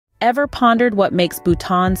Ever pondered what makes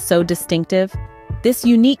Bhutan so distinctive? This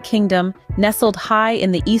unique kingdom, nestled high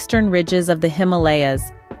in the eastern ridges of the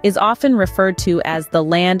Himalayas, is often referred to as the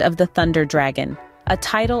Land of the Thunder Dragon, a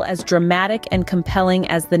title as dramatic and compelling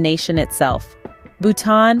as the nation itself.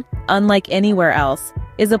 Bhutan, unlike anywhere else,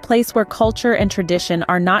 is a place where culture and tradition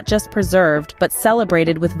are not just preserved but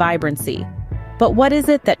celebrated with vibrancy. But what is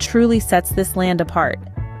it that truly sets this land apart?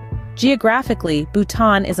 Geographically,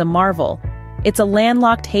 Bhutan is a marvel. It's a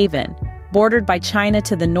landlocked haven, bordered by China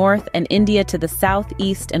to the north and India to the south,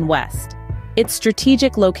 east, and west. Its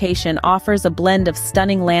strategic location offers a blend of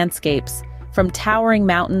stunning landscapes, from towering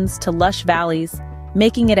mountains to lush valleys,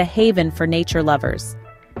 making it a haven for nature lovers.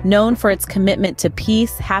 Known for its commitment to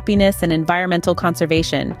peace, happiness, and environmental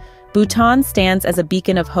conservation, Bhutan stands as a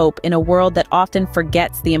beacon of hope in a world that often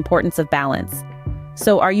forgets the importance of balance.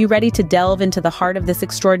 So, are you ready to delve into the heart of this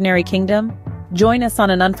extraordinary kingdom? Join us on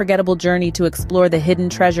an unforgettable journey to explore the hidden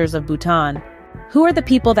treasures of Bhutan. Who are the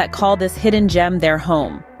people that call this hidden gem their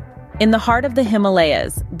home? In the heart of the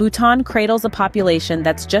Himalayas, Bhutan cradles a population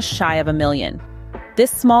that's just shy of 1 million.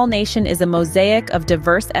 This small nation is a mosaic of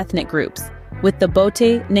diverse ethnic groups, with the Bote,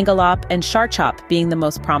 Ningalop, and Sharchop being the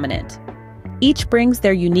most prominent. Each brings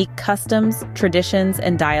their unique customs, traditions,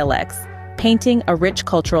 and dialects, painting a rich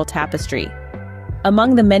cultural tapestry.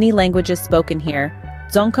 Among the many languages spoken here,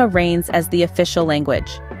 Dzongkha reigns as the official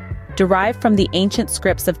language. Derived from the ancient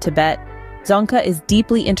scripts of Tibet, Dzongkha is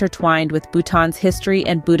deeply intertwined with Bhutan's history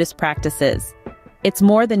and Buddhist practices. It's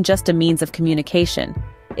more than just a means of communication.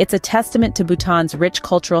 It's a testament to Bhutan's rich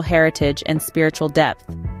cultural heritage and spiritual depth.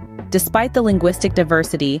 Despite the linguistic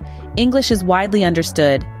diversity, English is widely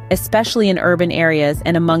understood, especially in urban areas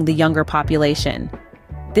and among the younger population.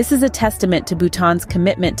 This is a testament to Bhutan's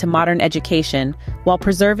commitment to modern education while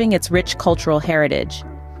preserving its rich cultural heritage.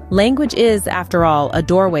 Language is, after all, a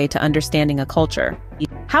doorway to understanding a culture.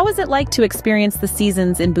 How is it like to experience the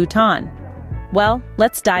seasons in Bhutan? Well,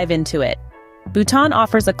 let's dive into it. Bhutan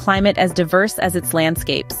offers a climate as diverse as its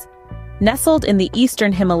landscapes. Nestled in the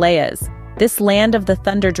eastern Himalayas, this land of the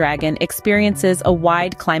Thunder Dragon experiences a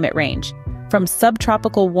wide climate range, from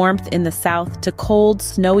subtropical warmth in the south to cold,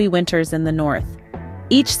 snowy winters in the north.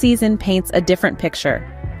 Each season paints a different picture.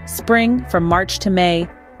 Spring, from March to May,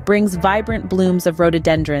 brings vibrant blooms of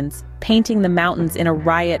rhododendrons, painting the mountains in a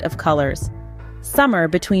riot of colors. Summer,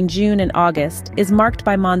 between June and August, is marked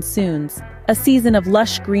by monsoons, a season of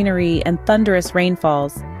lush greenery and thunderous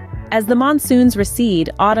rainfalls. As the monsoons recede,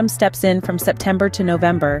 autumn steps in from September to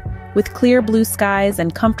November, with clear blue skies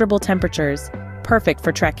and comfortable temperatures, perfect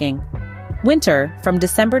for trekking. Winter, from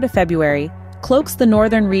December to February, cloaks the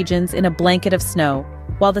northern regions in a blanket of snow,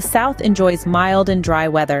 while the south enjoys mild and dry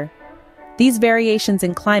weather. These variations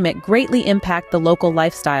in climate greatly impact the local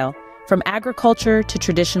lifestyle, from agriculture to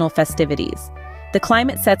traditional festivities. The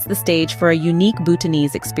climate sets the stage for a unique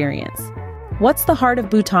Bhutanese experience. What's the heart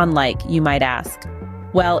of Bhutan like, you might ask?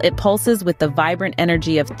 Well, it pulses with the vibrant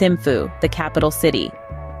energy of Thimphu, the capital city.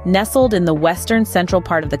 Nestled in the western central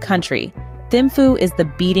part of the country, Thimphu is the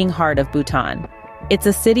beating heart of Bhutan. It's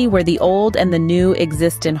a city where the old and the new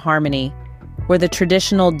exist in harmony, where the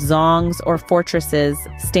traditional dzongs or fortresses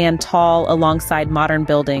stand tall alongside modern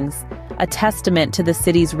buildings, a testament to the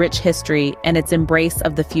city's rich history and its embrace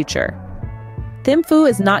of the future. Thimphu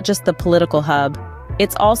is not just the political hub,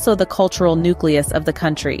 it's also the cultural nucleus of the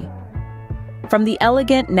country. From the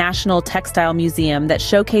elegant National Textile Museum that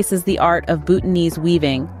showcases the art of Bhutanese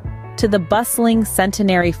weaving, to the bustling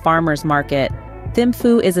Centenary Farmers Market,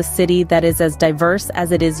 Thimphu is a city that is as diverse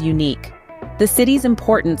as it is unique. The city's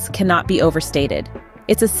importance cannot be overstated.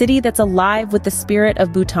 It's a city that's alive with the spirit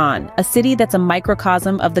of Bhutan, a city that's a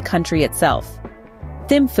microcosm of the country itself.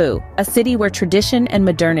 Thimphu, a city where tradition and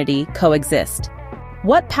modernity coexist.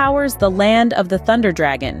 What powers the land of the Thunder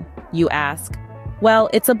Dragon, you ask? Well,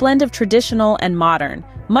 it's a blend of traditional and modern,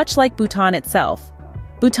 much like Bhutan itself.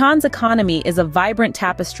 Bhutan's economy is a vibrant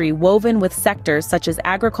tapestry woven with sectors such as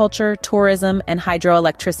agriculture, tourism, and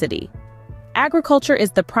hydroelectricity. Agriculture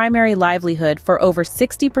is the primary livelihood for over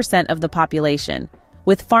 60% of the population,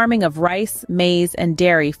 with farming of rice, maize, and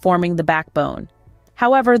dairy forming the backbone.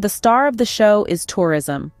 However, the star of the show is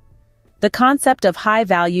tourism. The concept of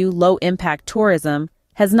high-value, low-impact tourism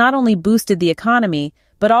has not only boosted the economy,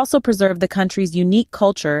 but also preserved the country's unique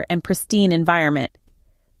culture and pristine environment.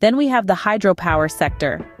 Then we have the hydropower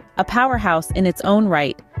sector, a powerhouse in its own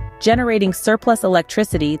right, generating surplus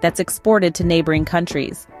electricity that's exported to neighboring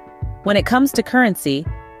countries. When it comes to currency,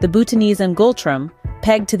 the Bhutanese ngultram,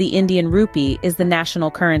 pegged to the Indian rupee, is the national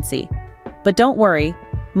currency. But don't worry,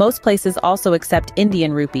 most places also accept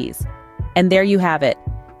Indian rupees. And there you have it,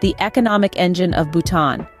 the economic engine of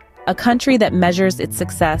Bhutan, a country that measures its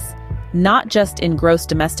success not just in gross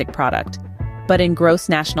domestic product, but in gross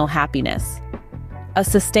national happiness. A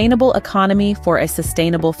sustainable economy for a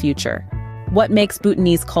sustainable future. What makes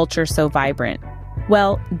Bhutanese culture so vibrant?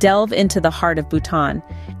 Well, delve into the heart of Bhutan,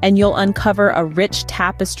 and you'll uncover a rich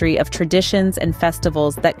tapestry of traditions and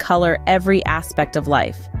festivals that color every aspect of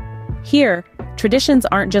life. Here, traditions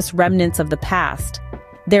aren't just remnants of the past.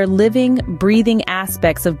 They're living, breathing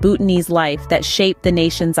aspects of Bhutanese life that shape the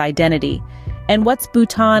nation's identity. And what's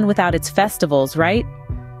Bhutan without its festivals, right?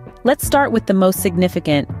 Let's start with the most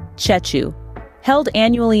significant, Chechu. Held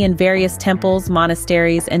annually in various temples,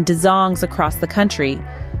 monasteries, and dzongs across the country,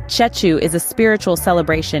 Chechu is a spiritual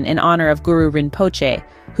celebration in honor of Guru Rinpoche,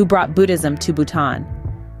 who brought Buddhism to Bhutan.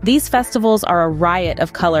 These festivals are a riot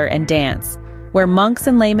of color and dance, where monks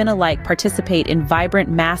and laymen alike participate in vibrant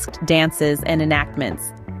masked dances and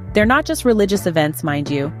enactments. They're not just religious events, mind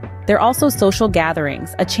you. They're also social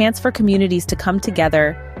gatherings, a chance for communities to come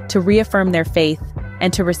together, to reaffirm their faith,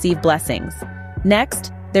 and to receive blessings.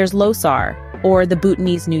 Next, there's Losar, or the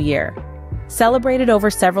Bhutanese New Year. Celebrated over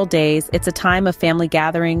several days, it's a time of family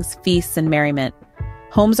gatherings, feasts, and merriment.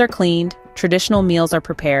 Homes are cleaned, traditional meals are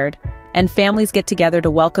prepared, and families get together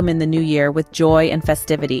to welcome in the new year with joy and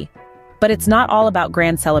festivity. But it's not all about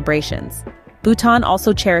grand celebrations. Bhutan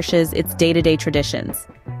also cherishes its day-to-day traditions.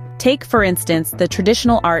 Take, for instance, the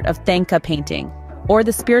traditional art of Thangka painting, or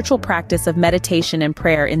the spiritual practice of meditation and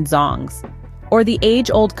prayer in dzongs, or the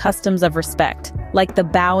age-old customs of respect, like the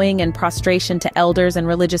bowing and prostration to elders and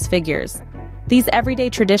religious figures. These everyday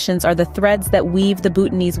traditions are the threads that weave the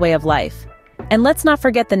Bhutanese way of life. And let's not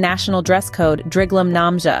forget the national dress code, Driglam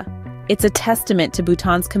Namja. It's a testament to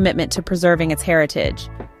Bhutan's commitment to preserving its heritage.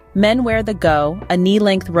 Men wear the go, a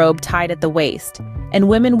knee-length robe tied at the waist, and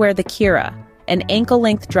women wear the kira, an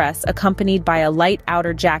ankle-length dress accompanied by a light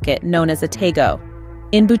outer jacket known as a tego.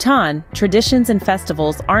 In Bhutan, traditions and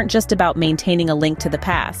festivals aren't just about maintaining a link to the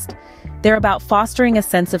past. They're about fostering a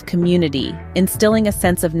sense of community, instilling a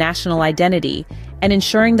sense of national identity, and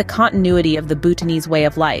ensuring the continuity of the Bhutanese way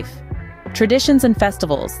of life. Traditions and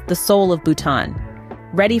festivals, the soul of Bhutan.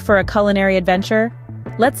 Ready for a culinary adventure?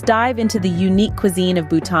 Let's dive into the unique cuisine of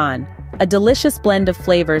Bhutan, a delicious blend of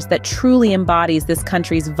flavors that truly embodies this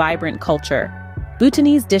country's vibrant culture.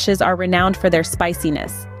 Bhutanese dishes are renowned for their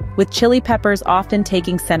spiciness, with chili peppers often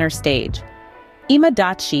taking center stage.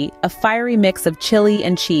 Imadachi, a fiery mix of chili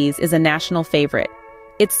and cheese, is a national favorite.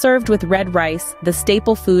 It's served with red rice, the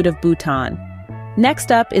staple food of Bhutan.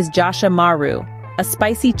 Next up is Jasha Maru, a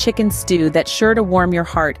spicy chicken stew that's sure to warm your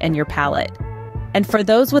heart and your palate. And for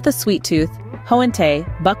those with a sweet tooth, Hoente,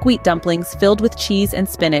 buckwheat dumplings filled with cheese and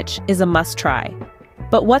spinach, is a must-try.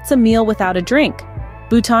 But what's a meal without a drink?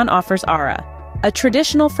 Bhutan offers ara, a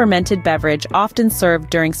traditional fermented beverage often served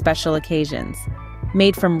during special occasions.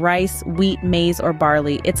 Made from rice, wheat, maize, or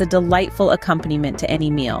barley, it's a delightful accompaniment to any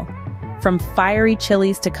meal. From fiery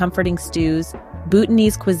chilies to comforting stews,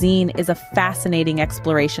 Bhutanese cuisine is a fascinating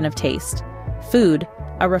exploration of taste. Food,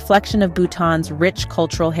 a reflection of Bhutan's rich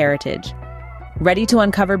cultural heritage. Ready to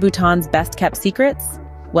uncover Bhutan's best-kept secrets?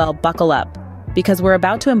 Well, buckle up, because we're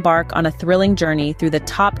about to embark on a thrilling journey through the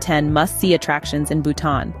top 10 must-see attractions in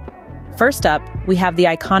Bhutan. First up, we have the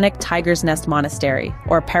iconic Tiger's Nest Monastery,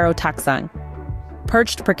 or Paro Taksang.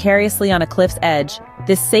 Perched precariously on a cliff's edge,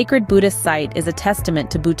 this sacred Buddhist site is a testament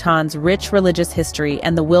to Bhutan's rich religious history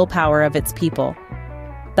and the willpower of its people.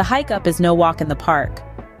 The hike up is no walk in the park,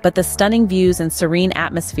 but the stunning views and serene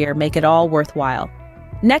atmosphere make it all worthwhile.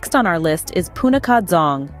 Next on our list is Punakha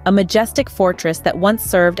Dzong, a majestic fortress that once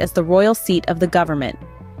served as the royal seat of the government.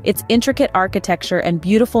 Its intricate architecture and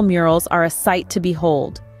beautiful murals are a sight to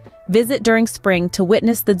behold. Visit during spring to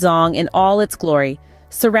witness the Dzong in all its glory,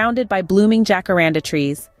 surrounded by blooming jacaranda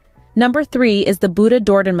trees. Number 3 is the Buddha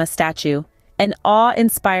Dordonma statue, an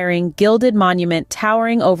awe-inspiring gilded monument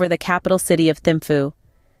towering over the capital city of Thimphu.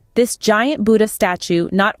 This giant Buddha statue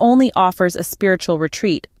not only offers a spiritual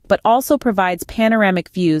retreat, but also provides panoramic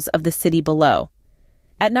views of the city below.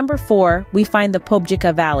 At number 4, we find the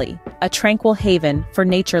Pobjika Valley, a tranquil haven for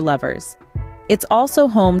nature lovers. It's also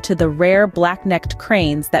home to the rare black-necked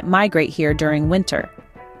cranes that migrate here during winter.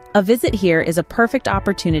 A visit here is a perfect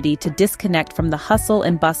opportunity to disconnect from the hustle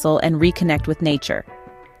and bustle and reconnect with nature.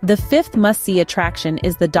 The 5th must-see attraction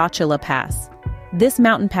is the Dachila Pass. This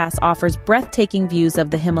mountain pass offers breathtaking views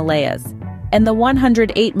of the Himalayas, and the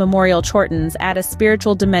 108 memorial chortens add a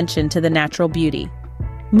spiritual dimension to the natural beauty.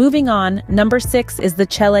 Moving on, number 6 is the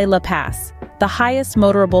Chele La Pass, the highest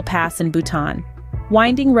motorable pass in Bhutan.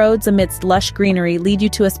 Winding roads amidst lush greenery lead you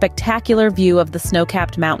to a spectacular view of the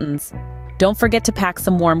snow-capped mountains. Don't forget to pack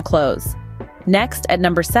some warm clothes. Next, at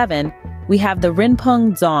number 7, we have the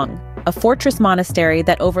Rinpung Dzong, a fortress monastery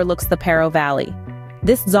that overlooks the Paro Valley.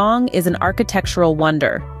 This dzong is an architectural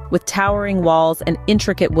wonder, with towering walls and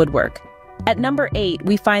intricate woodwork. At number 8,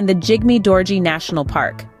 we find the Jigme Dorji National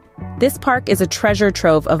Park. This park is a treasure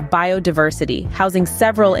trove of biodiversity, housing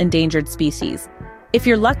several endangered species. If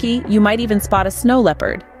you're lucky, you might even spot a snow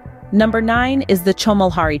leopard. Number 9 is the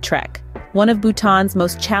Chomolhari Trek, one of Bhutan's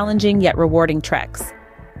most challenging yet rewarding treks.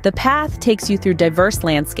 The path takes you through diverse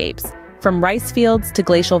landscapes, from rice fields to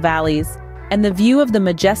glacial valleys, and the view of the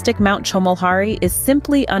majestic Mount Chomolhari is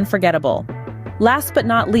simply unforgettable. Last but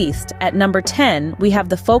not least, at number 10, we have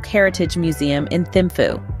the Folk Heritage Museum in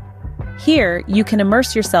Thimphu. Here, you can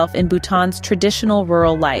immerse yourself in Bhutan's traditional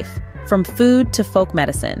rural life, from food to folk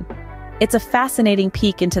medicine. It's a fascinating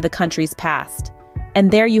peek into the country's past.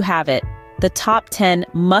 And there you have it, the top 10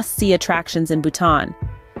 must-see attractions in Bhutan.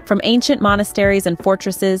 From ancient monasteries and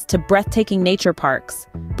fortresses to breathtaking nature parks,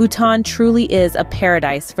 Bhutan truly is a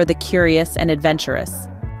paradise for the curious and adventurous.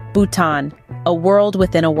 Bhutan, a world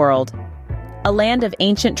within a world. A land of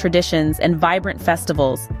ancient traditions and vibrant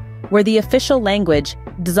festivals, where the official language,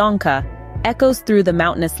 Dzongkha, echoes through the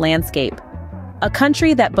mountainous landscape. A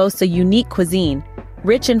country that boasts a unique cuisine,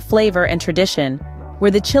 rich in flavor and tradition,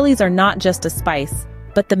 where the chilies are not just a spice,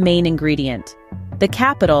 but the main ingredient. The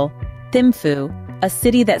capital, Thimphu, a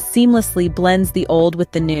city that seamlessly blends the old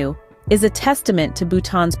with the new, is a testament to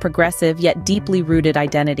Bhutan's progressive yet deeply rooted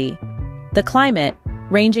identity. The climate,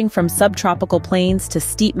 ranging from subtropical plains to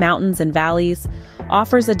steep mountains and valleys,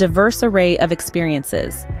 offers a diverse array of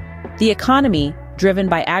experiences. The economy, driven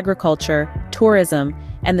by agriculture, tourism,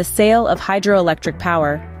 and the sale of hydroelectric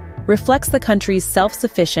power, reflects the country's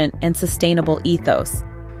self-sufficient and sustainable ethos.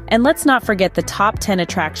 And let's not forget the top 10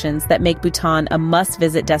 attractions that make Bhutan a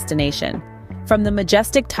must-visit destination. From the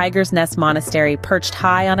majestic Tiger's Nest Monastery perched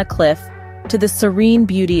high on a cliff, to the serene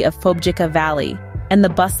beauty of Phobjika Valley and the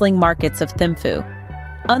bustling markets of Thimphu.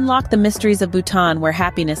 Unlock the mysteries of Bhutan where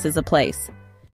happiness is a place.